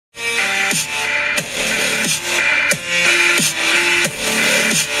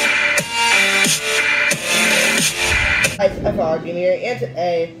Guys, FR Gaming here, and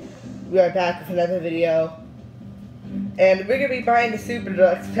today we are back with another video, and we're gonna be buying the Super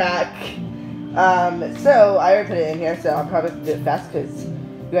Deluxe pack. So I already put it in here, so I'm probably gonna do it fast because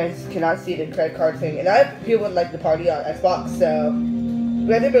you guys cannot see the credit card thing, and I have people in like the party on Xbox, so you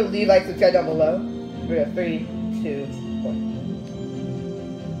guys able to leave, like, subscribe down below. We got 3, 2, 1.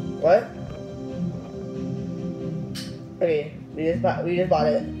 What? Okay, we just bought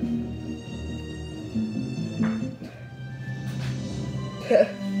it.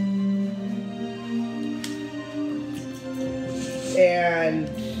 And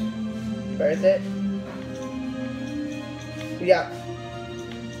where is it? Yeah.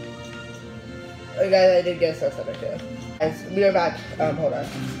 Oh, guys, I did get a stuff center too. Guys, we are back. Hold on.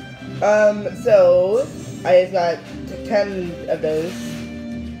 So I just got 10 of those,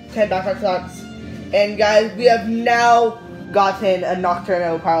 10 backpack slots, and guys, we have now gotten a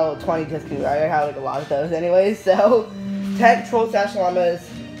Nocturno Pile 20 disc. I have like a lot of those, anyways. So 10 troll stash llamas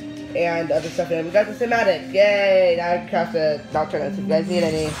and other stuff in. We got the cinematic. Yay! Now I can craft the Nocturno. So if you guys need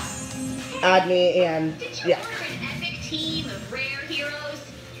any, add me, and yeah. Did you order an epic team of rare heroes?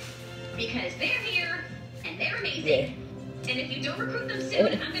 Because they're here and they're amazing. Yeah. And if you don't recruit them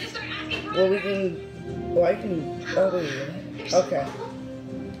soon, I'm gonna start asking for Well, we can. Oh, I can. Oh, wait. Okay.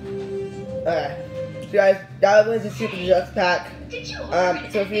 Okay. So guys, that was a Super Deluxe pack. Did you order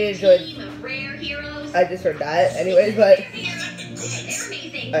So if you an enjoyed, epic team of rare heroes? I just heard that. Anyways, but. They're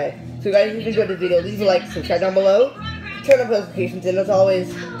amazing. Alright, so guys, if you enjoyed the video, leave a like, subscribe down below, turn on notifications, and as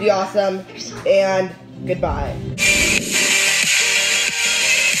always, be awesome, and goodbye.